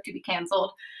that trip to be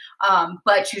canceled.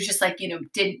 But she was just like,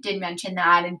 did mention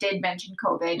that and did mention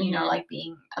COVID, you know, like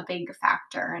being a big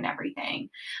factor and everything.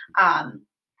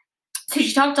 So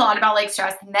she talked a lot about like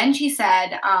stress, and then she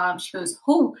said, she goes,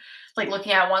 like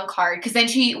looking at one card, because then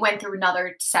she went through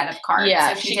another set of cards.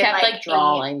 Yeah, so she kept like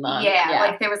drawing them. Yeah,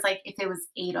 like there was like, if there was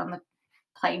 8 on the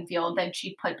playing field, then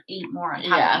she put 8 more on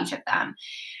top of each of them.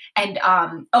 And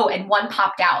and one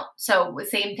popped out. So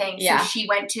same thing. So she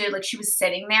went to, like, she was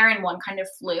sitting there and one kind of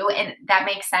flew, and that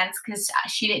makes sense because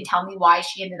she didn't tell me why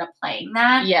she ended up playing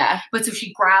that. Yeah. But so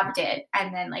she grabbed it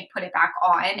and then like put it back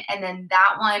on. And then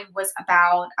that one was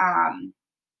about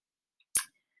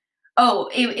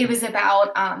it was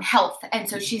about health. And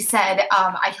so she said,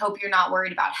 I hope you're not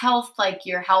worried about health. Like,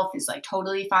 your health is like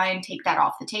totally fine. Take that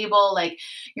off the table. Like,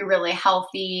 you're really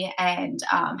healthy and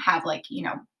have like, you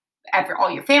know,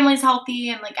 all your family's healthy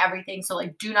and like everything. So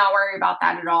like, do not worry about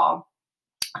that at all.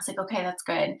 I was like, okay, that's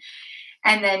good.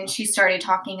 And then she started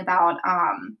talking about,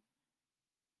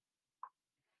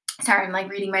 sorry, I'm like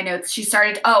reading my notes. She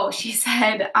said,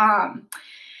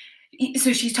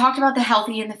 so she talked about the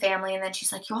healthy in the family, and then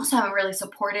she's like, you also have a really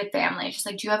supportive family. She's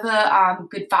like, do you have a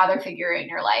good father figure in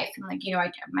your life? And like, you know,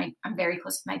 I'm very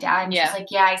close with my dad. And she's like,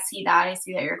 yeah, I see that. I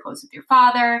see that you're close with your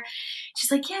father.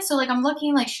 She's like, yeah, so like, I'm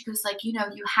looking, like, she goes like, you know,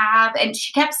 you have, and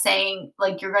she kept saying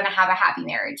like, you're going to have a happy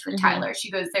marriage with Tyler.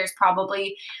 She goes, there's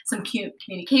probably some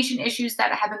communication issues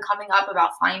that have been coming up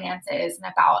about finances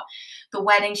and about the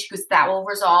wedding. She goes, that will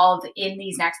resolve in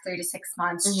these next 3 to 6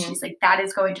 months. She's like, that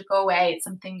is going to go away. It's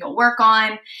something you'll work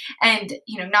on. And,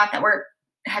 you know, not that we're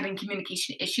having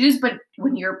communication issues, but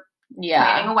when you're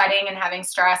planning a wedding and having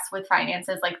stress with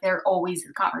finances, like, there always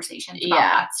is conversations about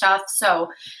that stuff. So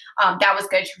that was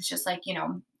good. She was just like, you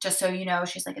know, just so you know,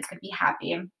 she's like, it's going to be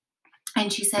happy.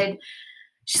 And she said,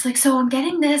 she's like, so I'm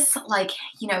getting this, like,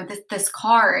 you know, this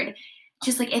card.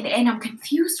 She's like, and I'm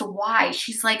confused why.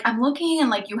 She's like, I'm looking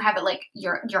and like, you have it, like,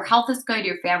 your health is good,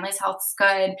 your family's health is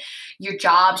good, your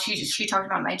job. She talked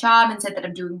about my job and said that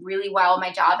I'm doing really well in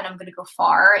my job and I'm going to go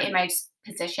far in my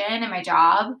position and my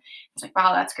job. I was like,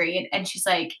 wow, that's great. And she's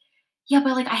like, yeah,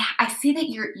 but like, I see that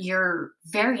you're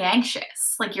very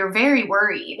anxious. Like, you're very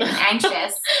worried and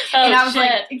anxious. And I was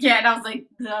like, yeah. And I was like,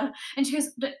 duh. And she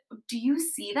goes, do you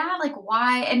see that? Like,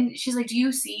 why? And she's like, do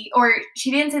you see, or she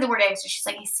didn't say the word anxious. She's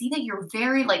like, I see that you're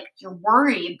very, like, you're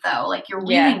worried though. Like, you're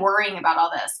really worrying about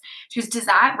all this. She goes, does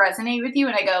that resonate with you?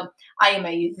 And I go, I am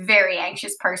a very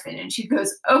anxious person. And she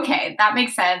goes, okay, that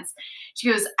makes sense. She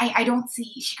goes, I don't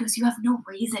see, she goes, you have no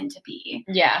reason to be.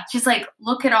 Yeah. She's like,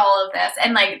 look at all of this.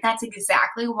 And like, that's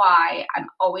exactly why I'm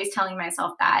always telling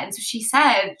myself that. And so she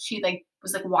said, she like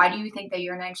was like, why do you think that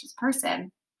you're an anxious person?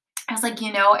 I was like,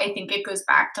 you know, I think it goes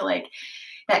back to like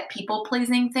that people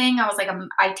pleasing thing. I was like,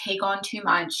 I take on too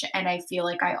much and I feel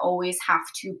like I always have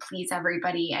to please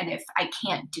everybody. And if I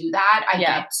can't do that, I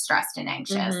get stressed and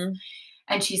anxious.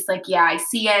 And she's like, yeah, I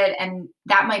see it. And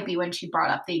that might be when she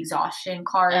brought up the exhaustion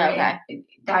card. Okay.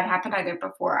 That happened either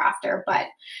before or after. But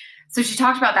so she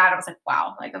talked about that. I was like,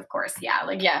 wow, like, of course. Yeah.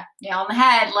 Like, nail on the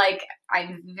head. Like,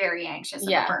 I'm very anxious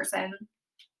of a person.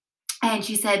 And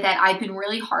she said that I've been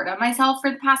really hard on myself for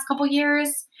the past couple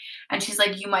years. And she's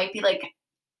like, you might be like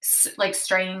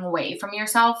straying away from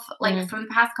yourself, like for the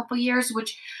past couple years,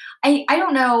 which I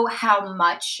don't know how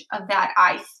much of that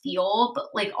I feel, but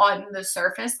like on the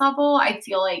surface level, I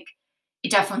feel like it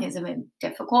definitely has been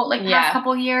difficult, like past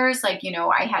couple years. Like, you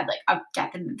know, I had like a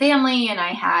death in the family and I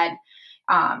had,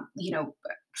 you know,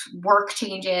 work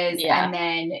changes and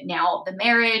then now the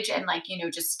marriage and like, you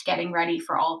know, just getting ready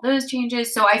for all of those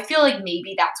changes. So I feel like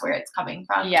maybe that's where it's coming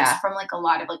from. Just from like a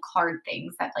lot of like hard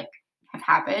things that like have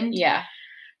happened. Yeah.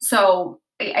 So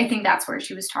I think that's where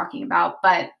she was talking about,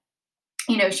 but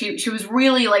you know, she was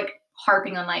really like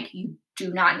harping on like, you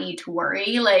do not need to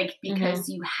worry, like, because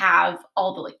you have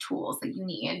all the like tools that you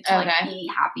need to like be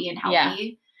happy and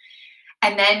healthy.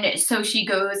 And then, so she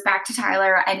goes back to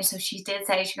Tyler. And so she did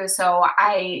say, she goes, so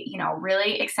I, you know,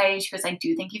 really excited. She goes, I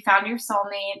do think you found your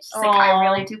soulmate. She's like, I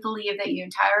really do believe that you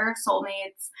and Tyler are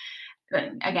soulmates. but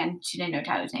again, she didn't know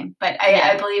Tyler's name, but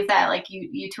I believe that like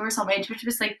you two were soulmates, which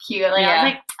was like cute. Like I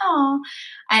was like, oh,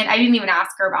 and I didn't even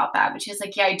ask her about that, but she's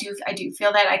like, yeah, I do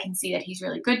feel that. I can see that he's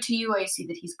really good to you. I see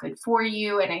that he's good for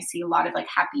you, and I see a lot of like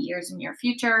happy years in your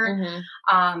future.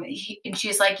 And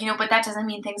she's like, but that doesn't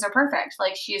mean things are perfect.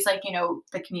 Like she's like,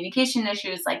 the communication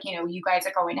issues, like you guys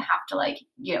are going to have to like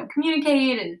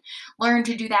communicate and learn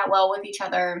to do that well with each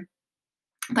other.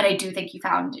 But I do think you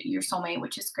found your soulmate,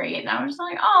 which is great. And I was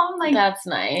like, oh, like that's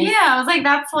nice. Yeah, I was like,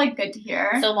 that's like good to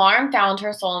hear. So Lauren found her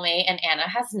soulmate, and Anna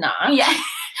has not. Yeah.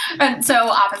 And so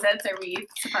opposites. Are we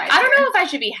surprised? I don't know if I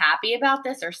should be happy about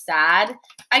this or sad.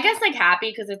 I guess like happy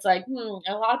because it's like,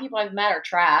 a lot of people I've met are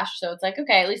trash. So it's like,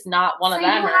 okay, at least not one of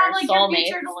them are like soulmates. Your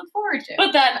future to look forward to.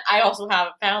 But then I also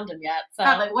haven't found him yet. So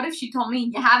God, like, what if she told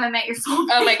me you haven't met your soulmate?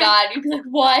 Oh my God, you'd be like,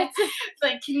 what? It's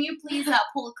like, can you please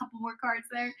pull a couple more cards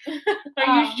there?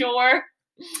 Are you sure?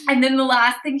 And then the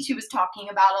last thing she was talking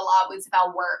about a lot was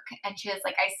about work. And she was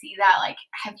like, I see that, like,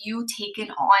 have you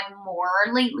taken on more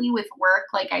lately with work?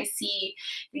 Like, I see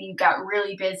that you got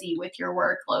really busy with your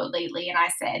workload lately. And I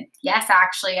said, yes,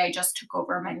 actually, I just took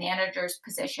over my manager's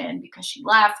position because she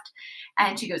left.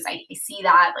 And she goes, I see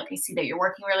that. Like, I see that you're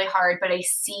working really hard, but I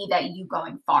see that you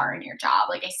going far in your job.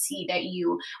 Like, I see that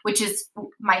you, which is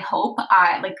my hope.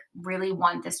 I like really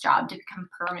want this job to become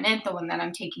permanent, the one that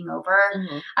I'm taking over.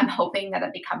 I'm hoping that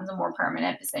it becomes a more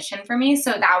permanent position for me.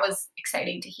 So that was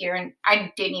exciting to hear. And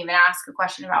I didn't even ask a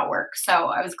question about work. So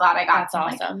I was glad I got some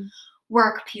like,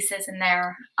 work pieces in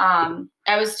there.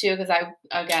 I was too, because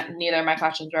again, neither of my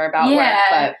questions were about work,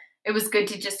 but it was good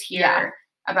to just hear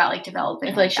about like developing.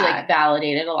 I feel like she like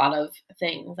validated a lot of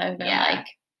things I've been like.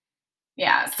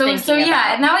 Yeah. So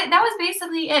yeah, and that was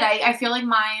basically it. I feel like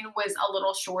mine was a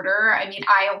little shorter. I mean,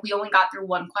 we only got through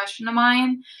one question of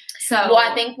mine. So well,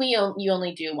 I think you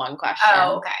only do one question.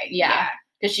 Oh, okay. Yeah.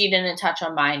 Because she didn't touch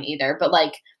on mine either. But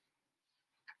like,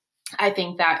 I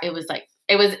think that it was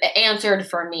answered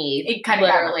for me. It kind of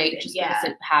literally just because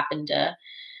it happened to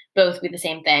both be the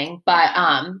same thing. But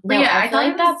I feel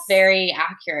like that's very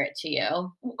accurate to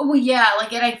you. Well, yeah,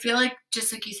 like, and I feel like,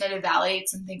 just like you said, it validates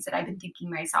some things that I've been thinking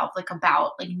myself, like,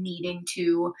 about, like, needing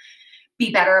to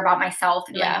be better about myself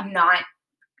and, like, not,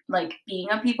 like, being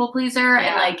a people pleaser.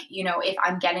 And, like, if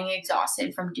I'm getting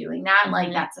exhausted from doing that,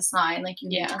 like, that's a sign, like, you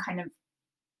need to kind of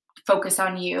focus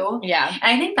on you. Yeah.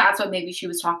 And I think that's what maybe she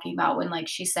was talking about when, like,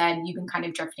 she said, you've been kind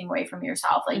of drifting away from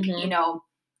yourself. Like,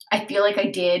 I feel like I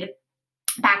did.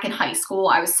 Back in high school,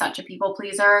 I was such a people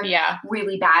pleaser. Yeah.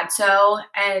 Really bad so.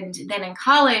 And then in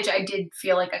college, I did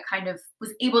feel like I kind of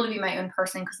was able to be my own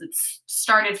person because it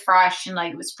started fresh and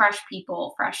like it was fresh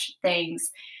people, fresh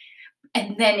things.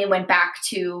 And then it went back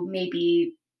to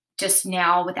maybe just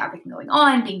now with everything going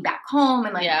on, being back home.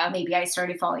 And like maybe I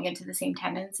started falling into the same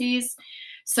tendencies.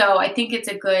 So I think it's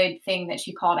a good thing that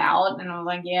she called out. And I was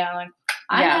like,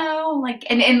 I know. Like,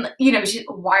 and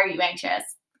why are you anxious?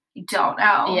 I don't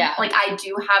know. Yeah. Like, I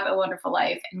do have a wonderful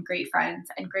life and great friends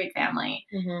and great family.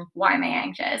 Why am I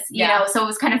anxious? You know? So it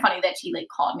was kind of funny that she, like,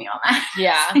 called me on that.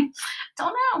 Yeah.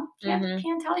 Don't know.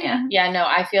 Can't tell you. Yeah, no,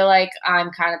 I feel like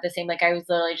I'm kind of the same. Like, I was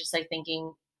literally just, like,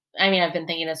 thinking, I mean, I've been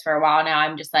thinking this for a while now.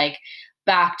 I'm just, like,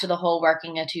 back to the whole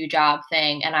working a 2-job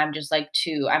thing. And I'm just, like,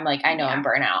 I'm, like, I know I'm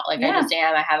burnout. Like, I just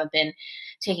am. I haven't been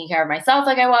taking care of myself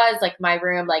like I was. Like, my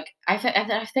room, like, I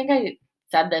think I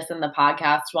said this in the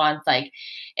podcast once, like,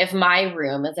 if my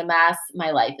room is a mess,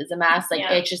 my life is a mess. Like,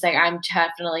 it's just like, I'm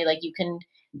definitely like, you can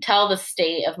tell the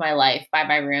state of my life by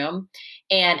my room,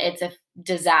 and it's a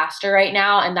disaster right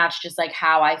now. And that's just like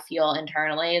how I feel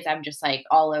internally, is I'm just like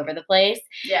all over the place.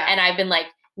 Yeah. And I've been like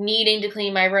needing to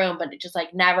clean my room, but it just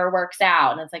like never works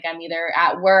out. And it's like, I'm either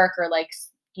at work or like,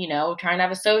 trying to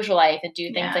have a social life and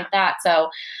do things like that. So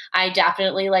I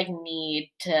definitely like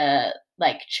need to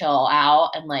like chill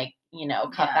out and like,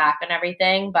 cut back and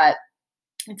everything, but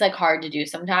it's like hard to do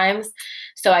sometimes.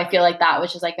 So I feel like that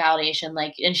was just like validation,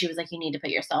 like, and she was like, you need to put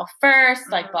yourself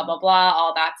first, like blah, blah, blah,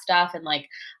 all that stuff. And like,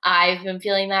 I've been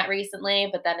feeling that recently,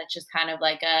 but then it's just kind of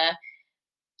like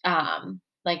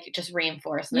like just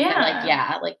reinforcement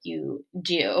that like you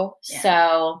do.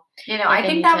 So, I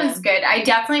think that was good. I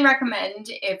definitely recommend,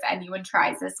 if anyone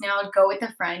tries this now, go with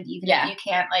a friend, even if you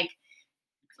can't like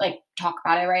talk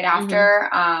about it right after,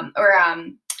 or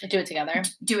do it together,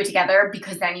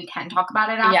 because then you can talk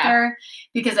about it after,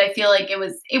 because I feel like it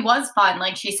was fun.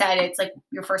 Like she said, it's like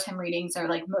your first time readings are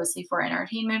like mostly for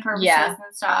entertainment purposes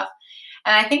and stuff.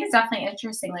 And I think it's definitely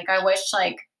interesting. Like, I wish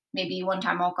like maybe one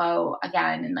time I'll go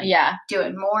again and like do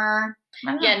it more.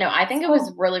 I think it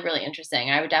was really, really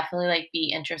interesting. I would definitely like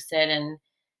be interested in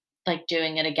like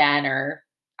doing it again, or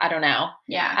I don't know.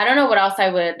 Yeah. I don't know what else I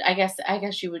would. I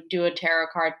guess you would do a tarot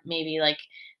card maybe like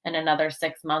in another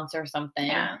 6 months or something.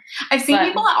 Yeah. I've seen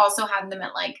people also have them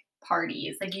at like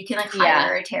parties. Like you can like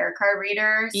hire a tarot card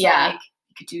reader. So like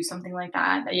you could do something like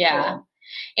that. That'd be cool.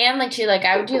 And like too, like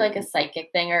I would do like a psychic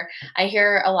thing, or I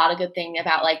hear a lot of good thing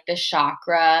about like the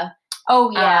chakra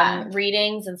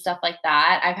readings and stuff like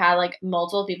that. I've had like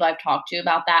multiple people I've talked to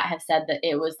about that have said that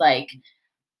it was like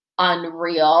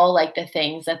unreal, like the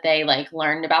things that they like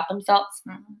learned about themselves.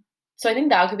 Mm-hmm. So I think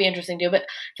that could be interesting too. But I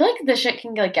feel like this shit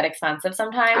can like get expensive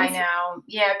sometimes. I know.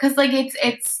 Yeah, because like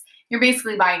it's you're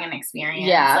basically buying an experience.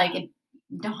 Yeah. Like you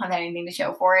don't have anything to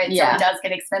show for it. So it does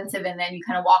get expensive, and then you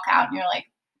kind of walk out and you're like,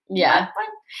 what?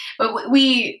 But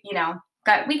we, you know,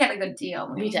 got a good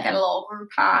deal. We got a little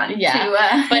Groupon.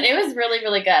 Yeah. But it was really,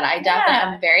 really good.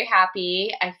 I'm very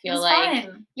happy. I feel like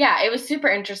fun. Yeah, it was super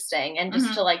interesting. And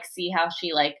just to like see how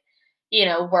she like, you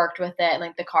know, worked with it and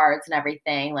like the cards and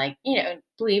everything, like, you know,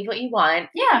 believe what you want.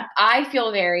 Yeah. I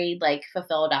feel very like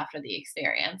fulfilled after the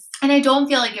experience. And I don't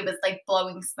feel like it was like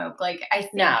blowing smoke. Like I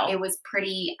think it was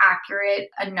pretty accurate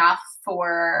enough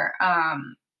for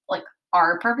like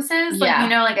our purposes. Like, you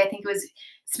know, like I think it was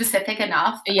specific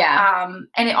enough. Yeah.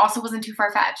 And it also wasn't too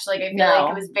far-fetched. Like I feel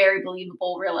like it was very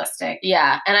believable, realistic.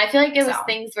 Yeah. And I feel like it was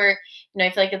things where, you know,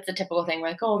 I feel like it's a typical thing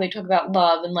where like, oh, they talk about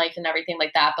love and life and everything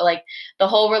like that. But like the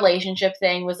whole relationship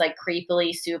thing was like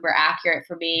creepily super accurate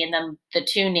for me. And then the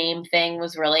 2 name thing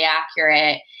was really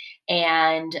accurate.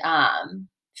 And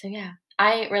so yeah,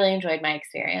 I really enjoyed my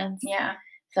experience. Yeah.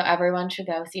 So everyone should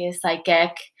go see a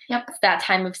psychic. Yep. It's that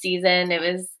time of season. It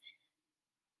was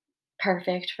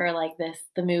perfect for like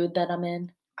the mood that I'm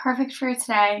in. Perfect for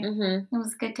today. Mm-hmm. It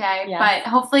was a good day. Yes. But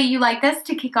hopefully you like this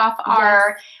to kick off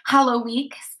our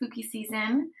Halloween spooky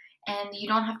season. And you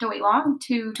don't have to wait long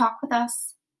to talk with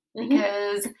us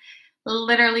because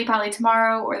literally probably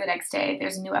tomorrow or the next day,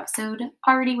 there's a new episode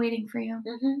already waiting for you.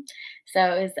 So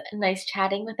it was nice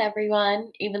chatting with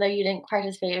everyone, even though you didn't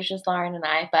participate. It was just Lauren and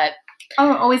I, but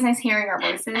always nice hearing our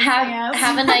voices.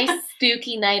 Have a nice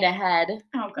spooky night ahead.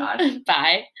 Oh, God.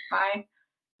 Bye. Bye.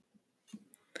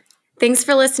 Thanks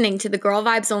for listening to the Girl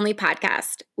Vibes Only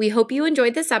podcast. We hope you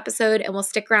enjoyed this episode and will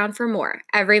stick around for more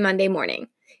every Monday morning.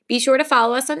 Be sure to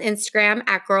follow us on Instagram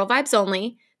at Girl Vibes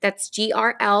Only. That's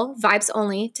GRL Vibes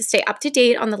Only to stay up to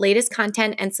date on the latest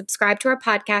content and subscribe to our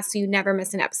podcast so you never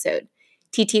miss an episode.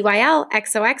 TTYL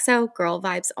XOXO Girl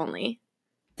Vibes Only.